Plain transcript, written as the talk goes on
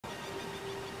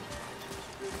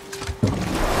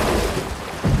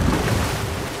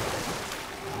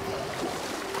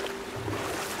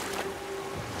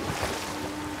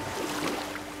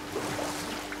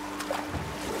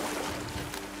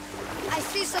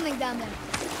something down there.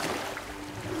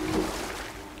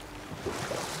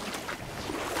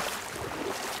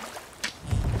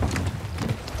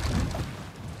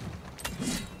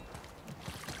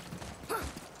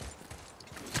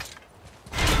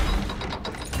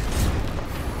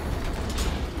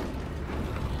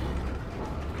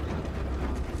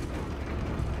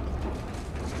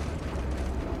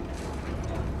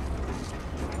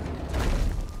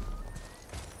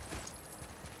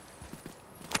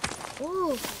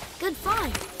 Ooh, good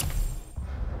find.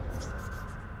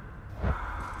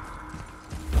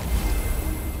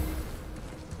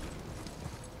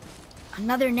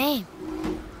 Another name.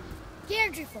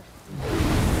 Deirdreful.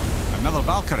 Another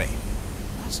Valkyrie.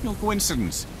 That's no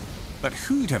coincidence. But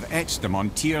who'd have etched them on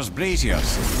Tyr's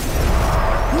braziers?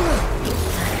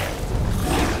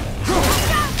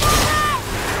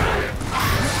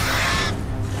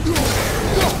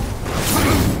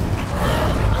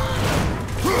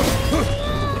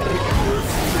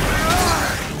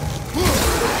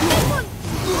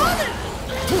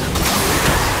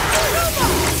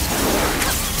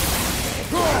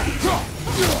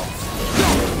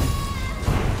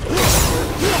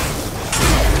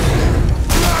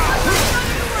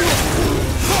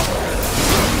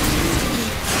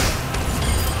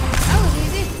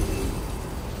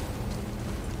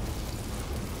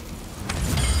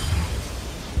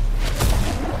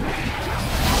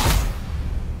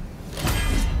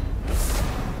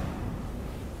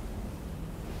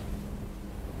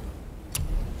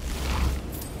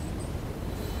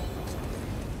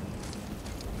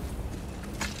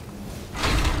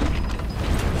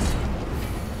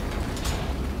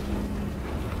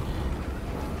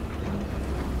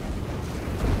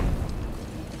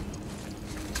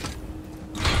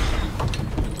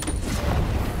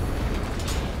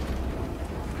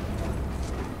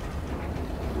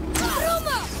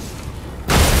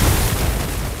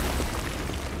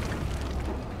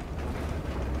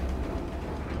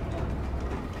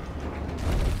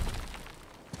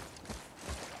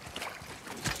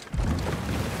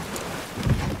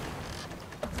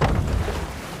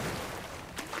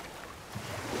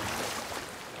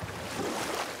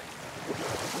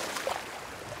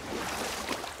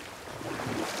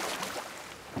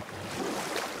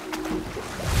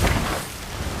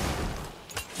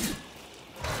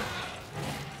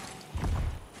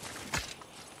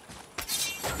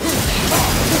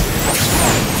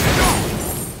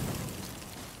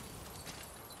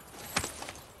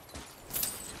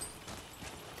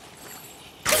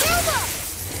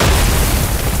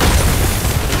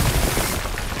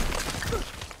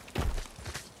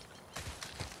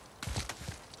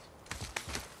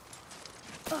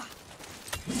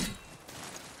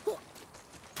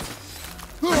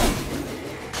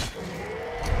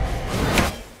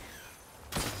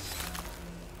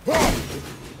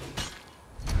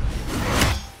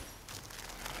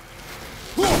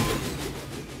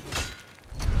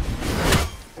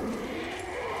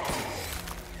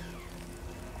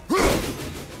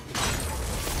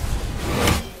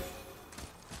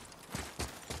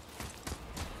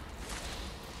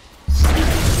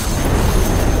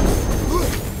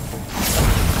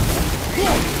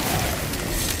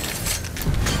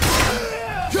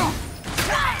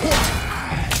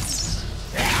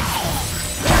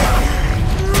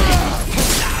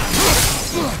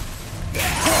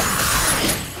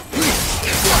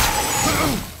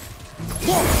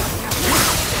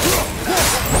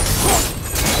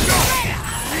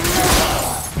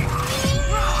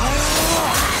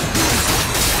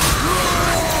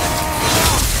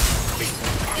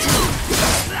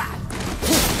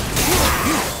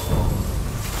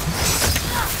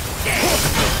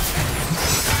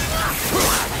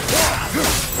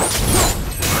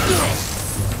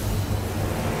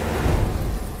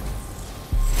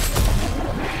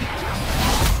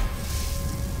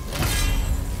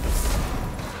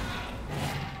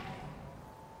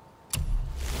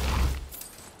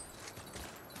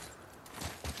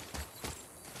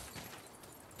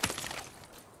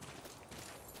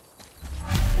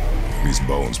 These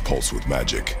bones pulse with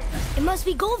magic. It must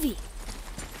be Gullveig.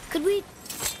 Could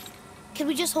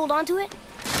we just hold on to it?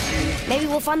 Maybe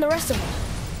we'll find the rest of them.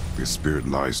 This spirit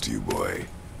lies to you, boy.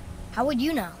 How would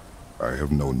you know? I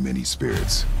have known many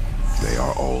spirits. They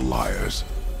are all liars.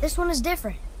 This one is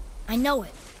different. I know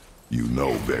it. You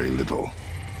know very little.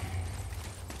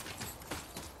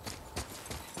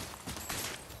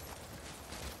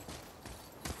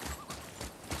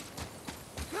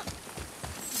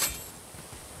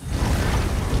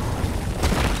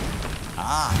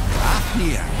 Ah,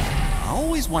 Fafnir. I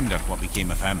always wondered what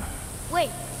became of him. Wait,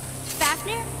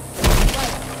 Fafnir?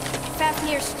 Like,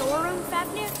 Fafnir's storeroom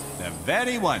Fafnir? The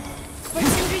very one. But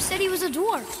Sindri said he was a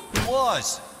dwarf. He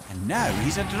was. And now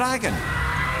he's a dragon.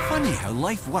 Funny how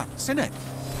life works, isn't it?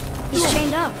 He's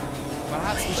chained up.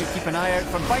 Perhaps we should keep an eye out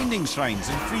for binding shrines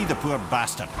and free the poor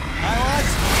bastard. Aye,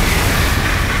 lads?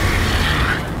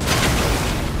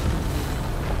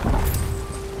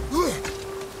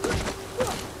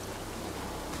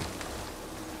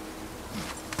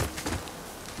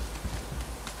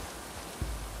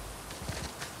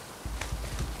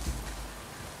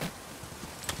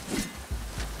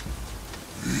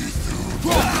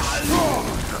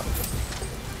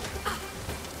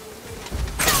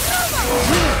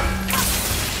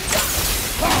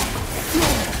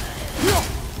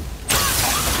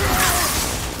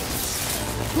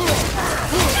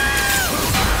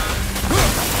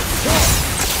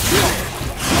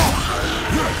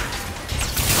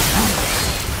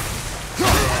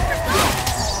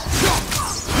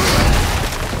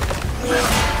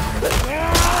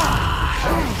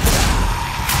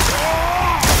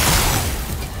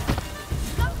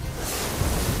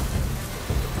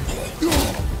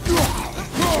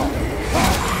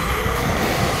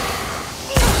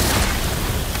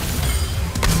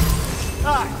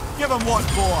 Give him what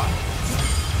for?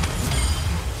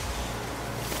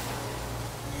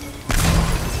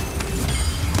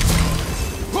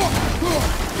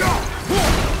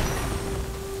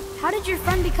 How did your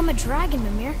friend become a dragon,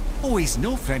 Mimir? Oh, he's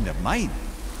no friend of mine.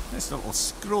 This little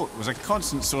scrote was a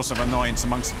constant source of annoyance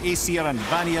amongst Aesir and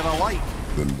Vanir alike.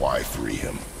 Then why free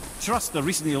him? Trust the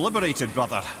recently liberated,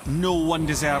 brother. No one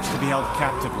deserves to be held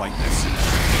captive like this.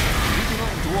 Maybe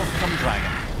little dwarf come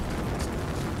dragon.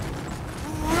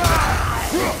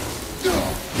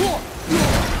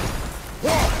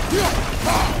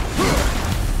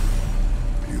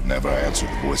 You never answered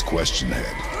the boy's question,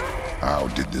 Head. How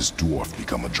did this dwarf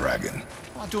become a dragon?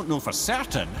 Well, I don't know for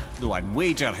certain, though I'd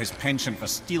wager his penchant for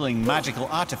stealing magical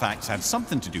artifacts had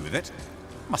something to do with it.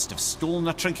 Must have stolen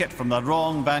a trinket from the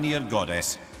wrong Vanir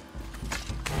goddess.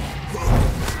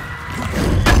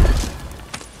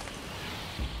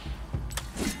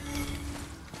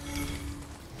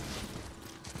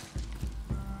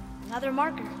 Another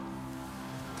marker.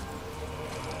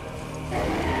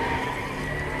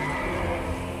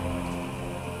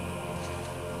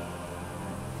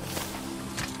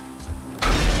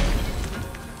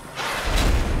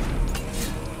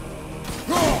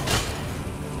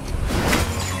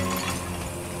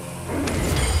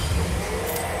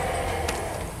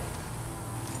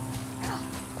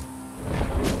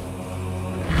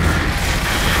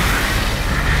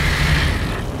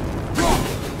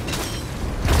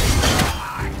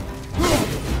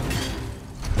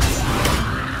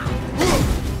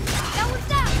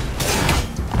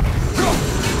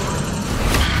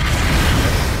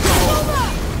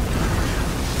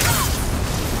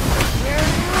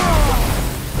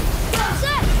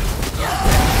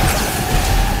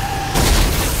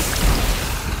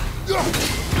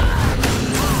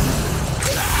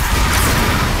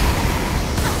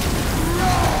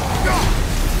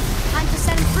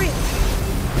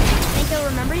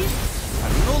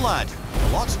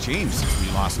 Changed since we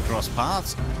last crossed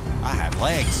paths. I had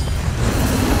legs.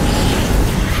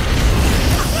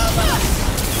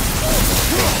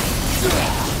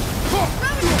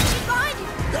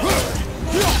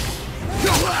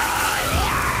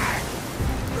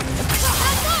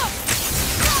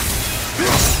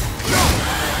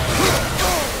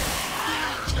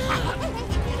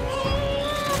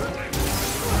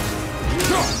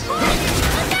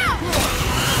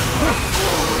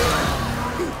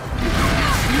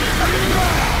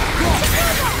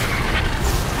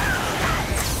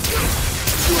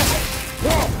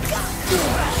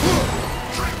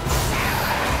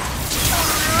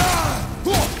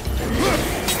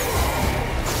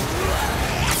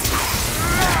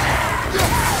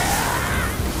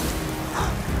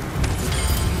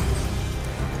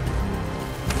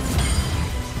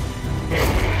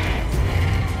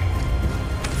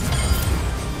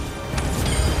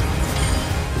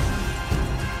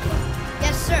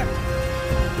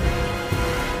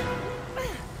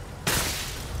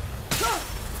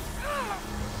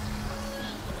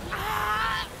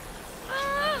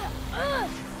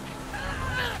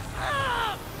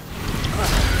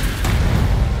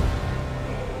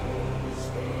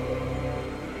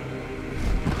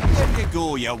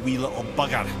 Go, you wee little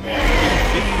bugger.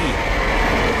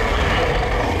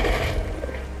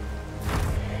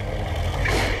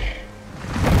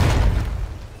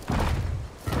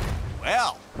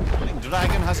 Well, I think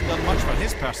Dragon hasn't done much for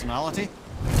his personality.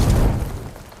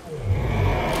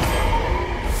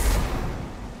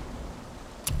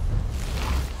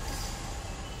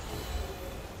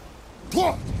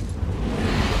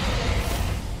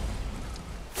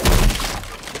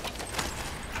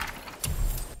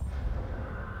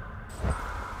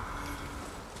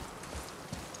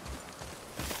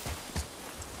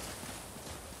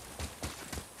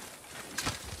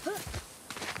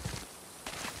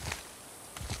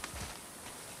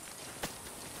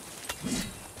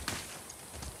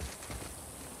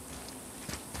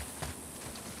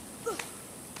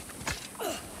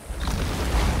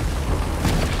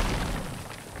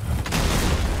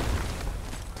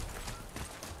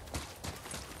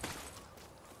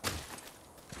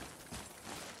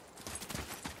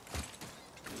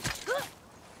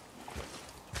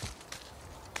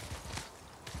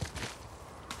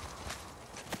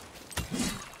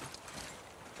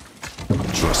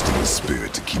 the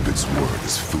spirit to keep its word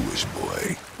is foolish,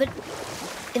 boy. But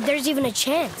if there's even a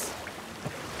chance,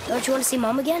 don't you want to see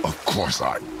Mom again? Of course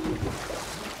I...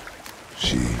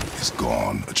 She is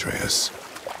gone, Atreus.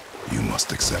 You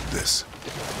must accept this.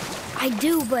 I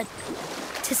do, but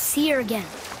to see her again.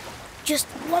 Just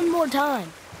one more time.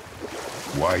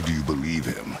 Why do you believe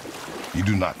him? You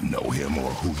do not know him or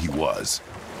who he was.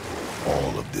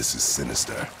 All of this is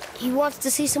sinister. He wants to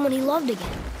see someone he loved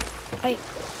again.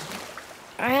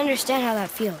 I understand how that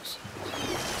feels.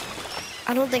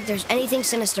 I don't think there's anything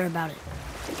sinister about it.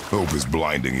 Hope is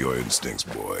blinding your instincts,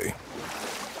 boy.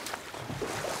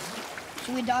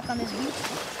 Should we dock on this beach?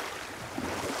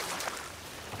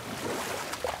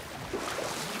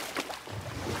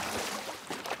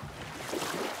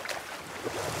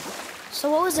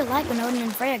 So what was it like when Odin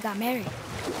and Freya got married?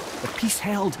 The peace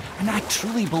held, and I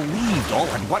truly believed all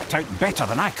had worked out better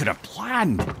than I could have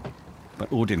planned.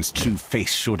 But Odin's true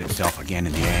face showed itself again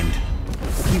in the end.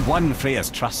 He won Freya's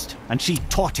trust, and she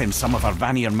taught him some of her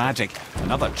Vanir magic,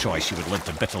 another choice she would live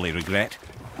to bitterly regret.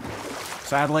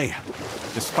 Sadly,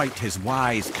 despite his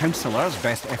wise counselors'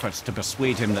 best efforts to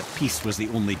persuade him that peace was the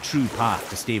only true path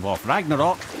to stave off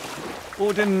Ragnarok,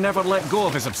 Odin never let go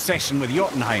of his obsession with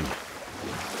Jotunheim.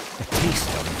 The taste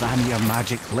of Vanir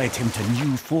magic led him to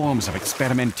new forms of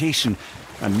experimentation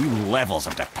and new levels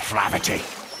of depravity.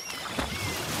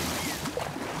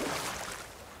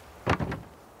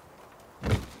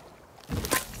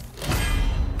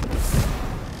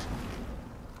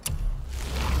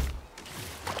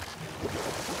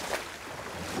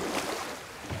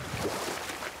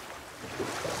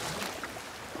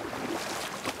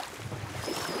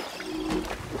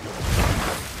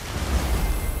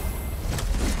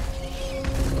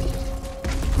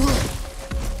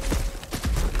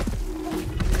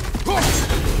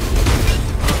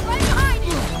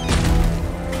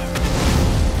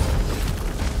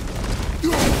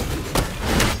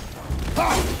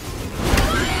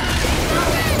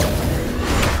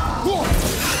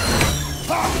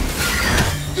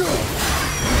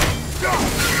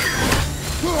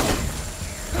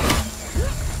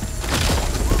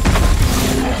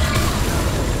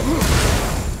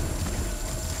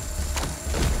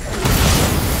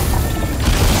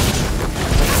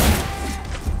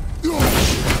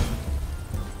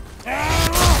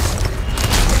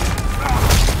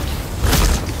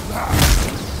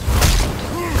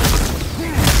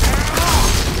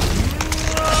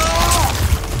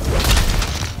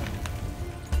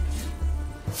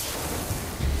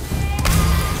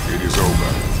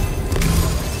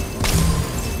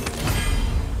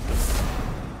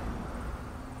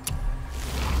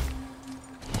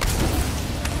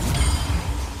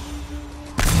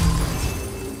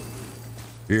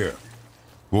 Here.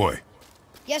 Boy.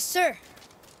 Yes, sir.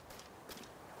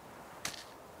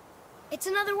 It's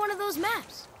another one of those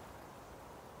maps.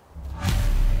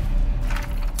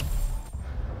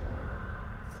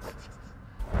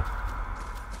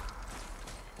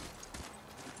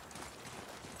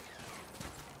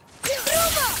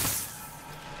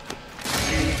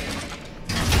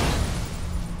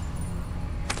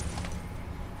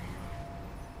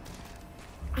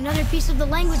 Another piece of the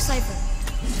language cipher.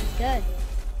 Good.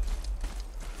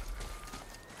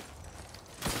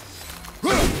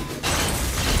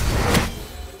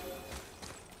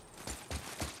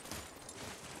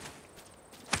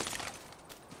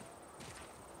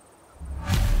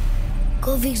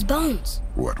 Gullveig's bones.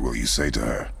 What will you say to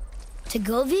her? To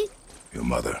Gullveig? Your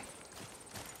mother.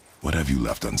 What have you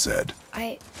left unsaid?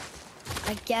 I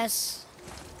guess...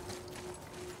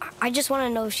 I just want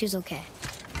to know if she's okay.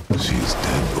 She's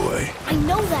dead, boy. I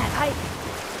know that.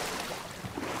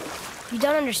 You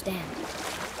don't understand.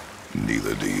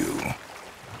 Neither do you.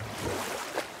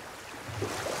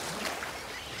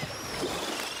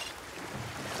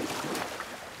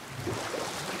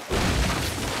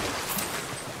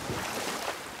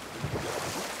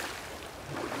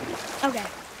 Okay.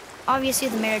 Obviously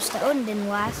the marriage to Odin didn't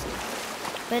last.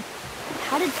 But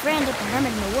how did Freya end up a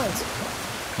hermit in the woods?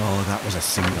 Oh, that was a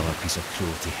singular piece of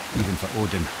cruelty, even for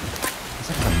Odin. As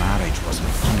if the marriage wasn't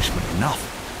punishment enough.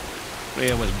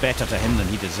 Freya was better to him than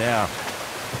he deserved.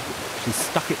 She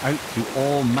stuck it out through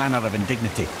all manner of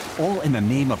indignity, all in the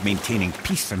name of maintaining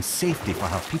peace and safety for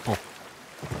her people.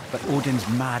 But Odin's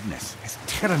madness, his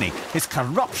tyranny, his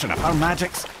corruption of her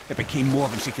magics, it became more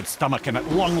than she could stomach, and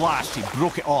at long last she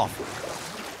broke it off.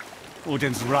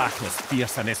 Odin's wrath was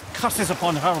fierce, and his curses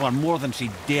upon her were more than she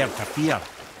dared to fear.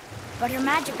 But her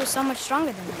magic was so much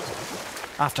stronger than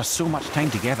his. After so much time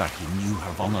together, he knew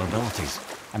her vulnerabilities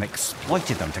and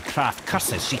exploited them to craft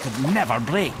curses she could never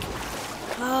break.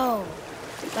 Oh,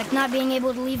 like not being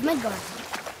able to leave Midgard.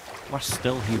 Worse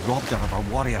still, he robbed her of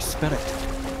her warrior spirit.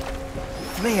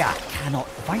 Freya cannot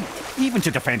fight, even to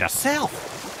defend herself.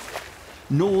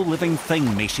 No living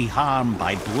thing may she harm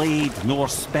by blade nor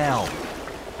spell.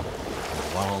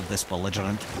 A world this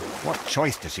belligerent, what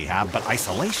choice does she have but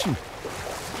isolation?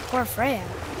 Poor Freya.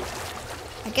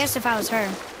 I guess if I was her,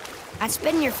 I'd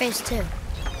spit in your face too.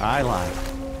 I lied.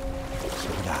 So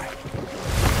would I.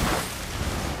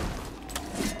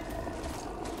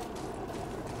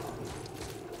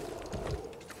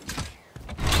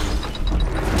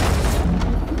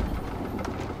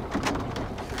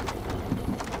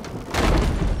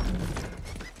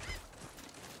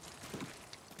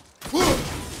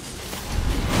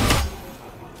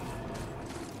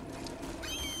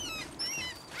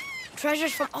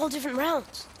 Treasures from all different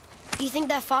realms. Do you think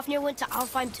that Fafnir went to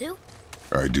Alfheim too?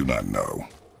 I do not know.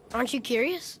 Aren't you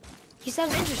curious? He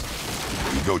sounds interesting.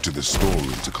 We go to the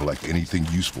storeroom to collect anything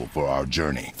useful for our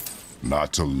journey,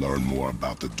 not to learn more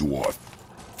about the dwarf.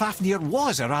 Fafnir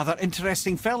was a rather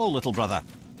interesting fellow, little brother.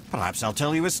 Perhaps I'll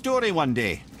tell you his story one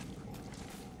day.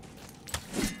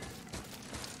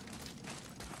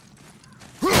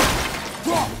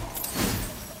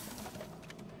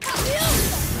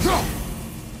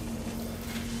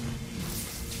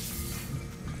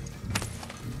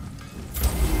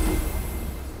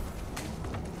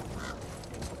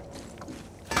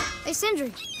 Hey,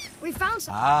 Sindri, we found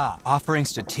some. Ah,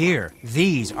 offerings to Tyr.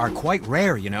 These are quite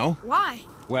rare, you know. Why?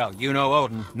 Well, you know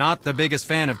Odin, not the biggest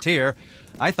fan of Tyr.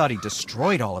 I thought he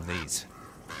destroyed all of these.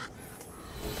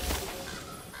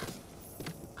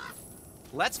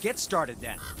 Let's get started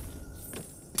then.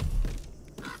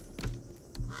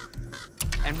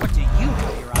 And what do you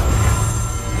have your eye?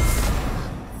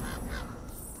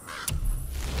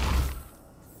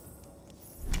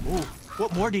 Ooh,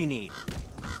 what more do you need?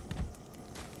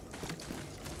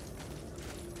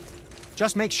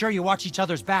 Just make sure you watch each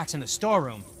other's backs in the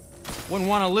storeroom. Wouldn't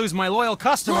want to lose my loyal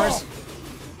customers.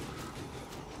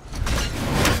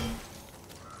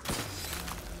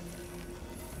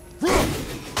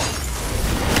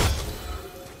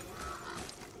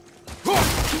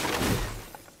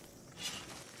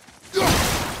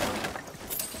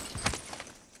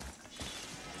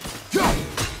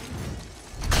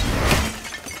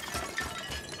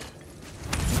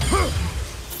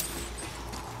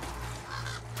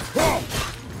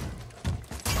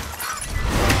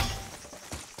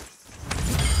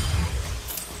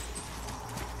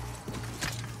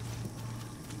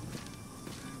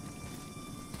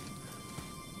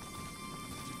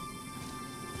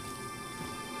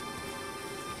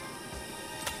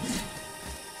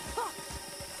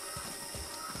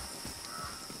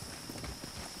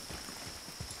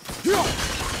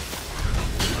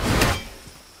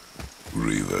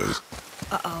 Reavers.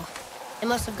 Uh-oh. It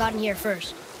must have gotten here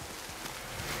first.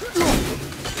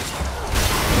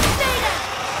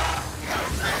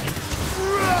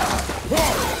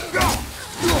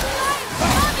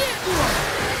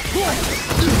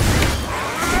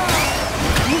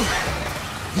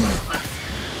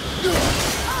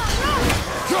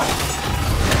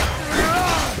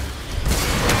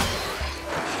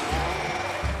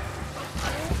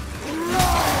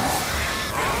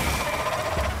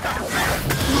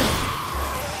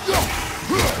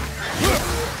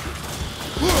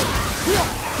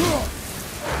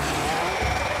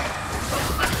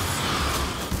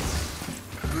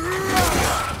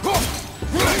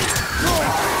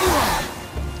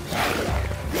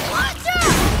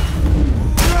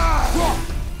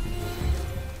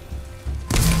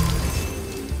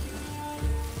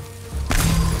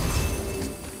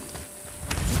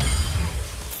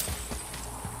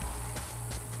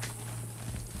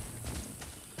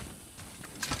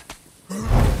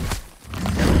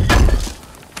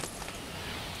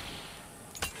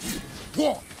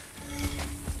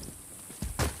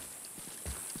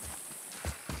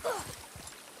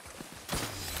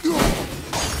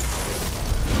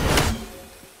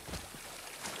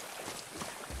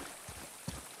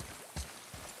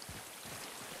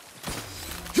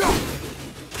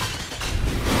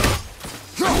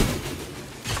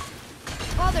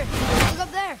 Father, look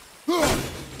up there.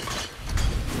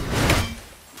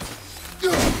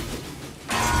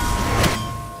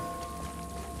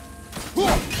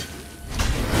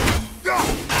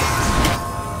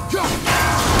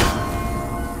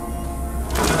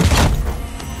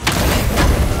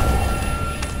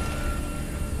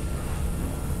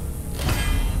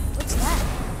 What's that?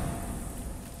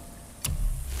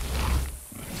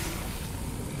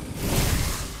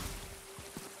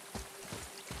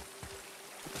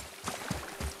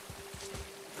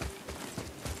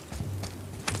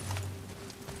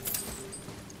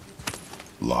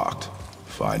 Locked.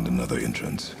 Find another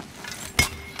entrance.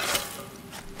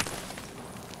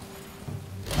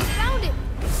 Found it!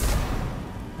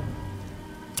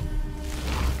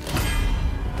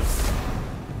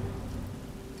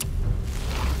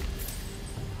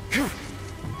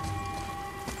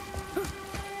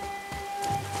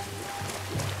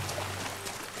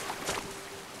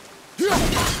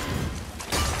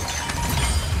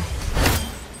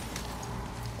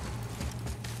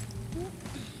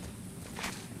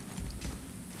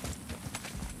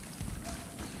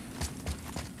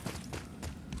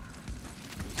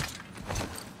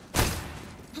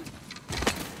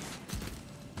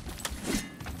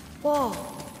 Whoa.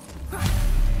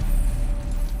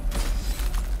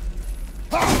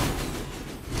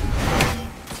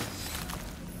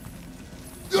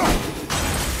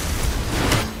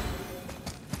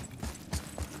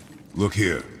 Look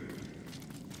here.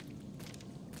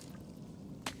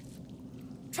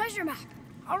 Treasure map.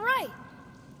 All right.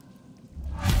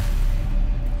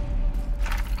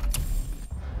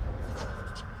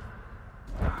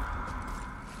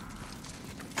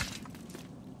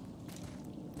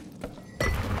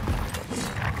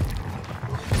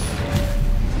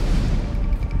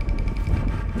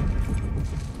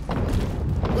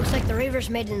 Looks like the Reavers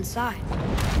made it inside.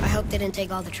 I hope they didn't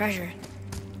take all the treasure.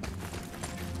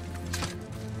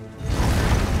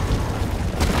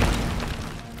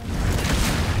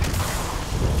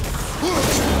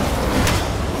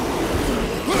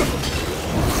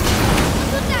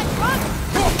 Look at that truck!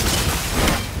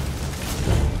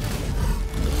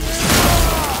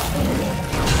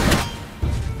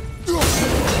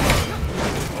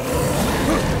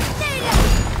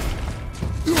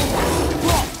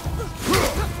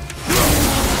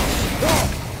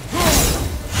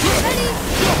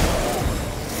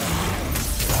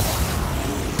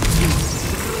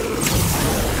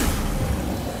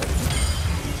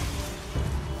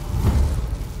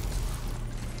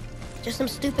 Just some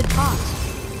stupid pots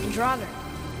and Draugr.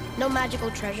 No magical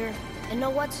treasure, and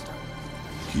no whetstone.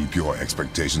 Keep your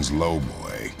expectations low,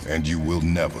 boy, and you will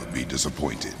never be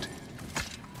disappointed.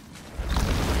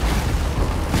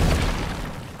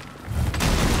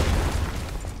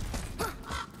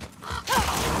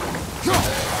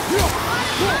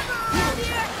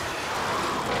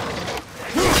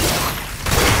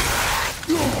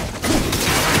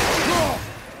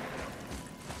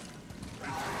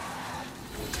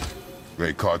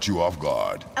 They caught you off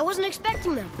guard. I wasn't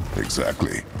expecting them.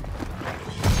 Exactly.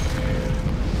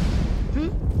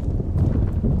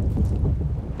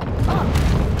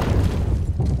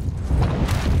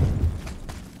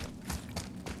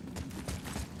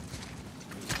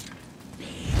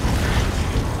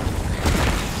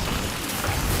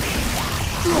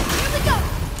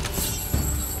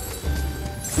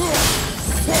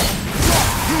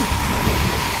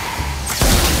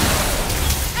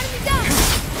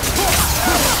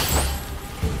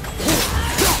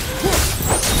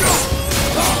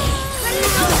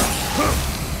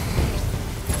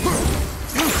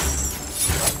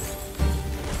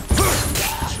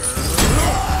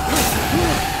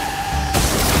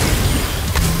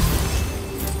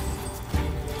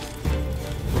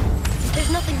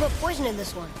 Poison in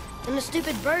this one, and the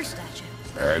stupid bird statue.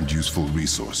 And useful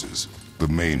resources. The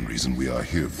main reason we are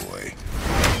here, boy.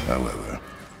 However,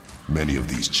 many of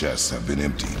these chests have been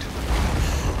emptied.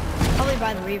 Probably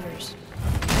by the Reavers.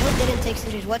 I hope they didn't take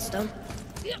Cinder's whetstone.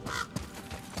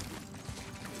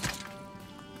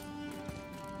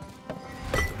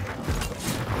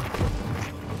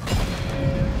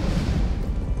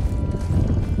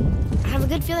 I have a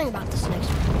good feeling about this next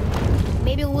one.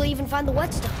 Maybe we'll even find the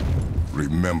whetstone.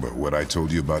 Remember what I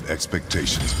told you about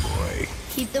expectations, boy.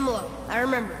 Keep them low. I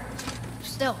remember.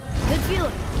 Still, good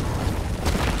feeling.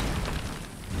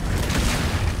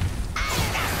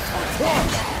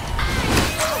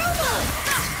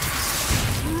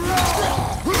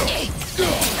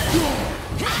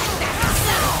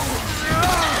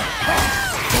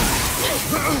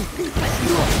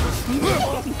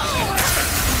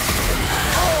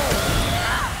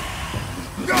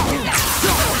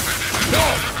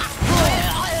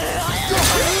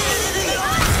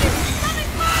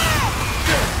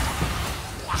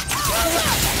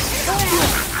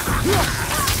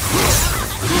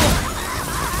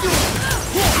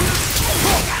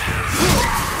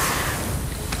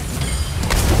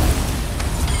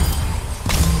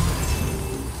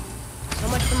 So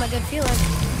much for my good feeling.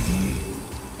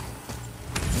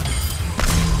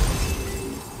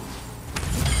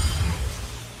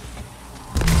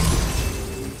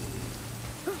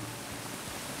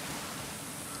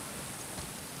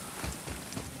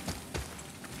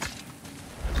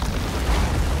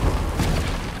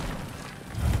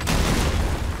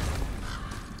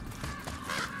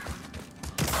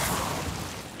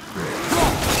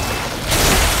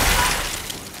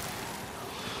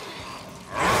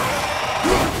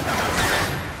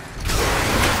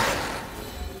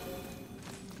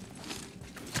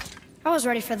 I was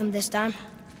ready for them this time.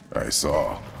 I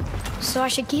saw. So I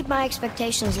should keep my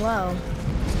expectations low,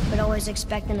 but always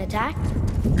expect an attack?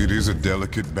 It is a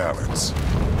delicate balance.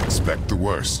 Expect the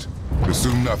worst,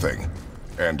 assume nothing,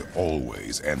 and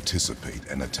always anticipate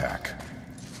an attack.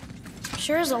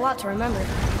 Sure is a lot to remember.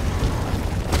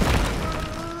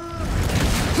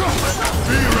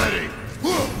 Be ready!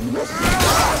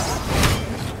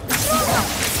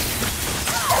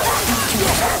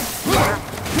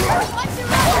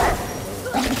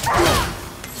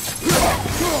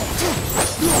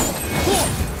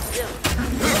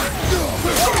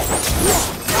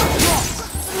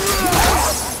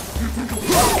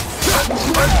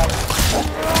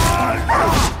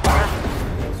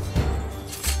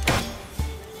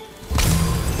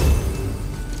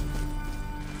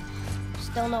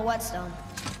 Still no whetstone.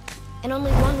 And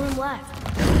only one room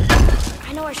left.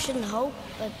 I know I shouldn't hope,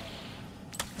 but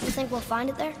you think we'll find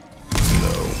it there?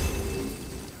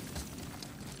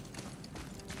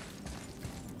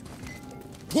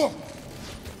 Whoa!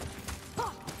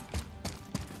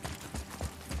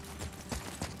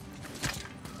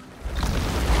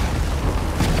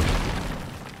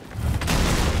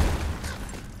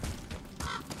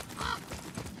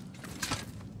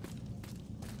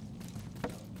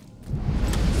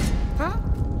 Huh?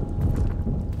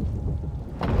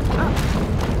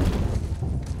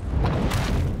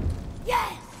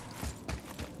 Yes!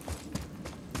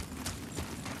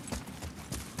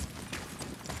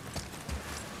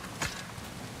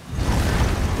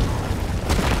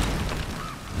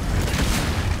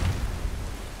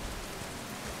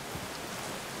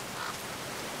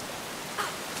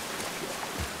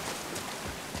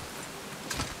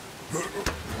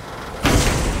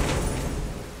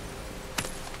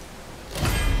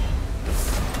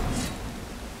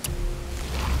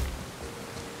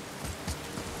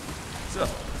 So,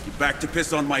 you back to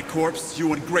piss on my corpse,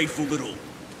 you ungrateful little...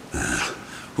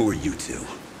 who are you two?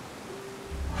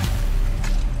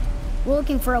 We're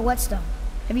looking for a whetstone.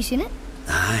 Have you seen it?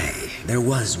 Aye, there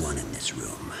was one in this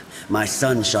room. My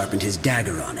son sharpened his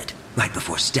dagger on it, right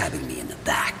before stabbing me in the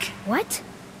back. What?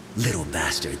 Little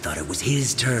bastard thought it was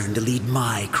his turn to lead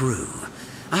my crew.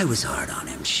 I was hard on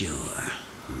him, sure.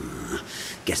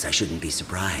 Guess I shouldn't be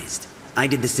surprised. I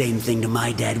did the same thing to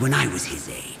my dad when I was his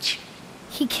age.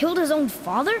 He killed his own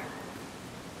father?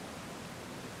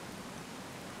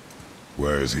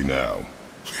 Where is he now?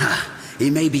 Ha! He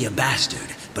may be a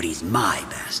bastard, but he's my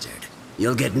bastard.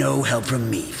 You'll get no help from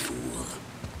me, fool.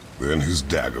 Then his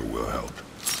dagger will help.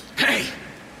 Hey!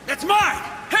 That's mine!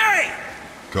 Hey!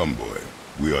 Come, boy.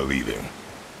 We are leaving.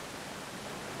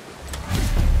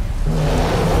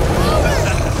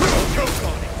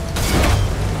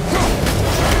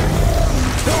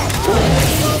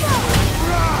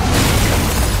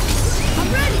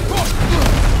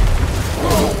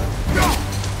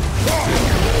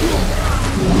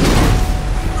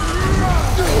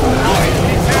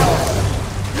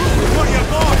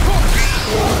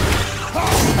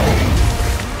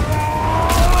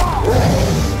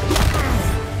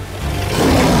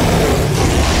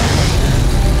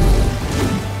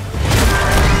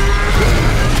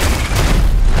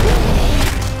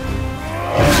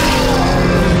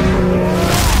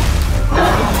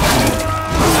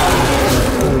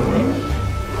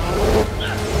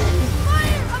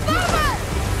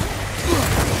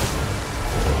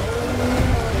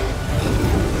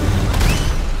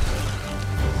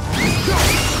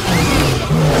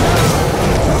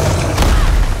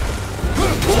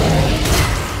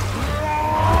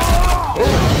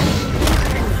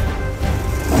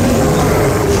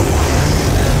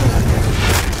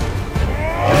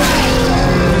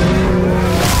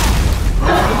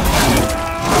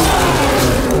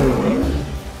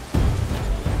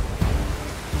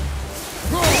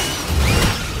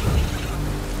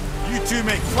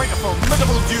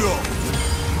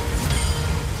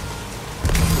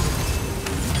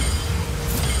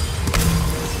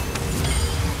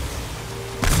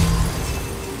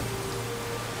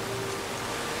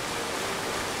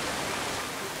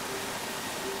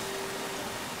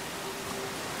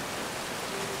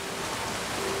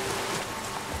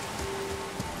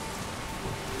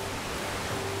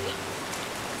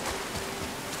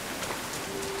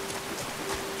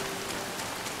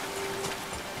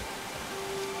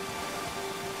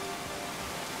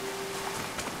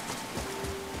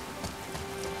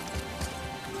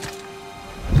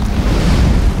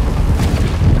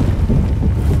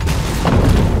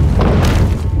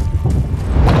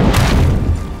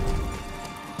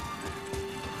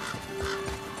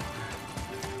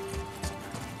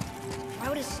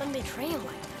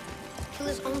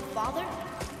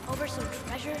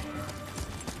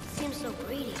 seems so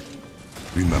greedy.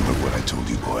 Remember what I told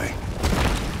you, boy.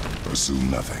 Assume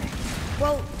nothing.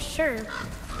 Well, sure.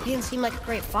 He didn't seem like a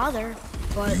great father,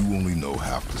 but... You only know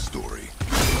half the story.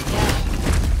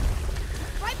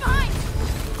 Right behind!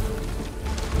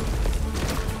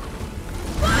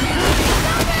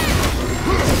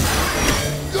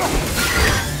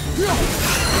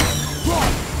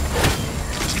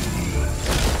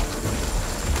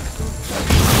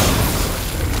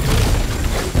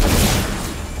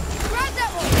 Grab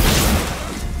that one!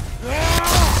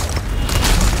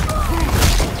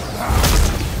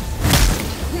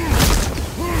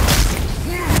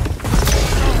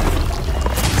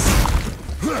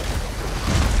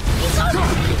 He's on it!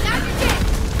 Now's your chance!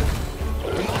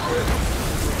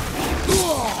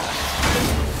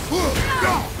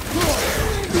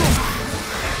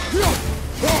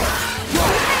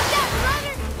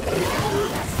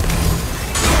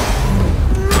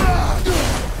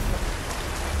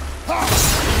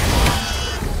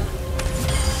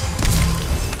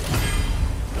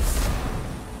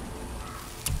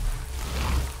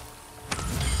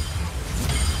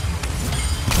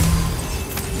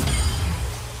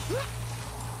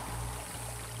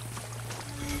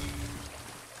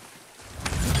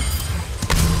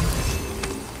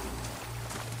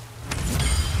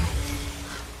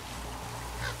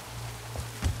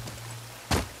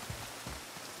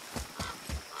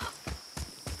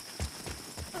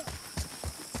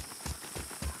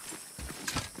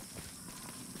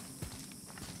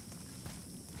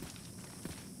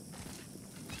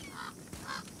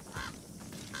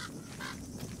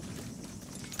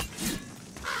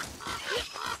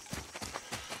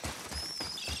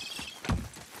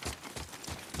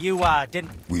 You,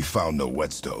 didn't... We found no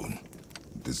whetstone.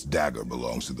 This dagger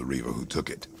belongs to the Reaver who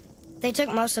took it. They took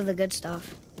most of the good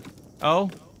stuff. Oh?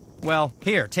 Well,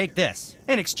 here, take this.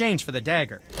 In exchange for the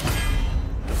dagger.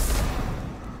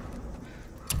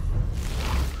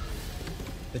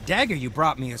 The dagger you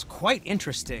brought me is quite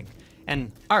interesting.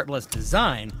 An artless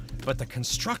design, but the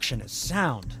construction is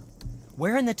sound.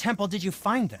 Where in the temple did you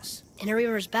find this? In a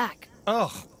Reaver's back.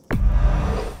 Ugh.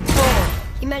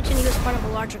 He mentioned he was part of a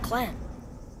larger clan.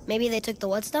 Maybe they took the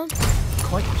whetstone?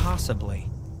 Quite possibly.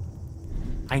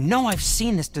 I know I've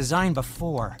seen this design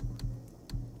before.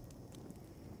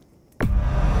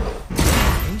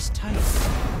 He's tight.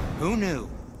 Who knew?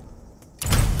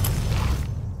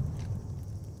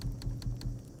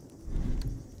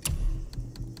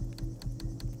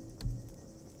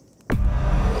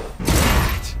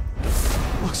 That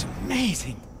looks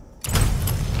amazing.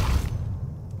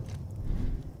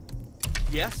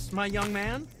 Yes, my young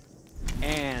man?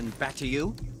 And back to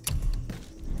you.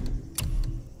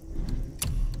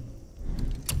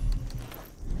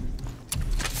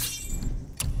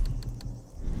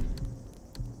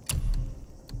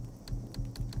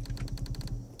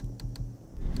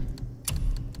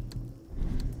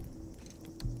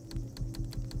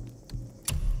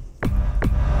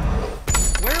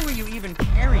 Where were you even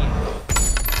carrying them?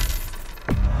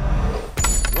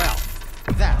 Well,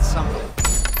 that's something.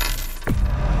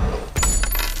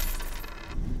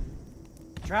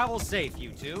 Travel safe,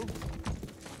 you two.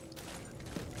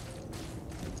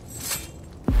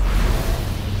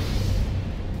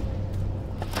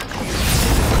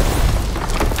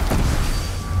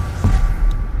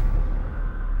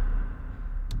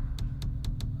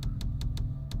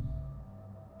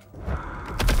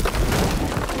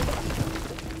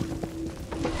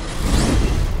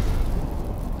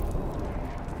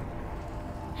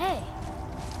 Hey,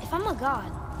 if I'm a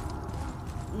god,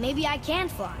 maybe I can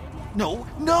fly. No,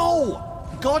 no!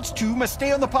 Gods too must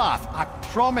stay on the path, I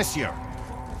promise you.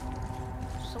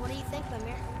 So what do you think,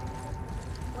 Mimir?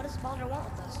 What does Baldur want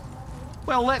with us?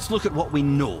 Well, let's look at what we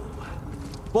know.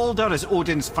 Baldur is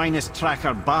Odin's finest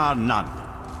tracker, bar none.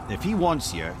 If he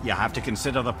wants you, you have to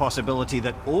consider the possibility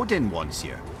that Odin wants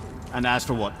you. And as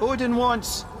for what Odin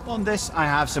wants, on this I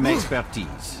have some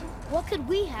expertise. What could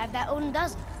we have that Odin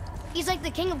doesn't? He's like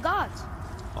the king of gods.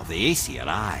 Of the Aesir,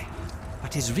 aye.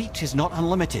 But his reach is not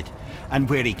unlimited, and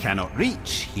where he cannot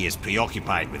reach, he is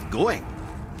preoccupied with going.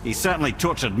 He's certainly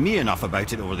tortured me enough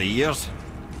about it over the years.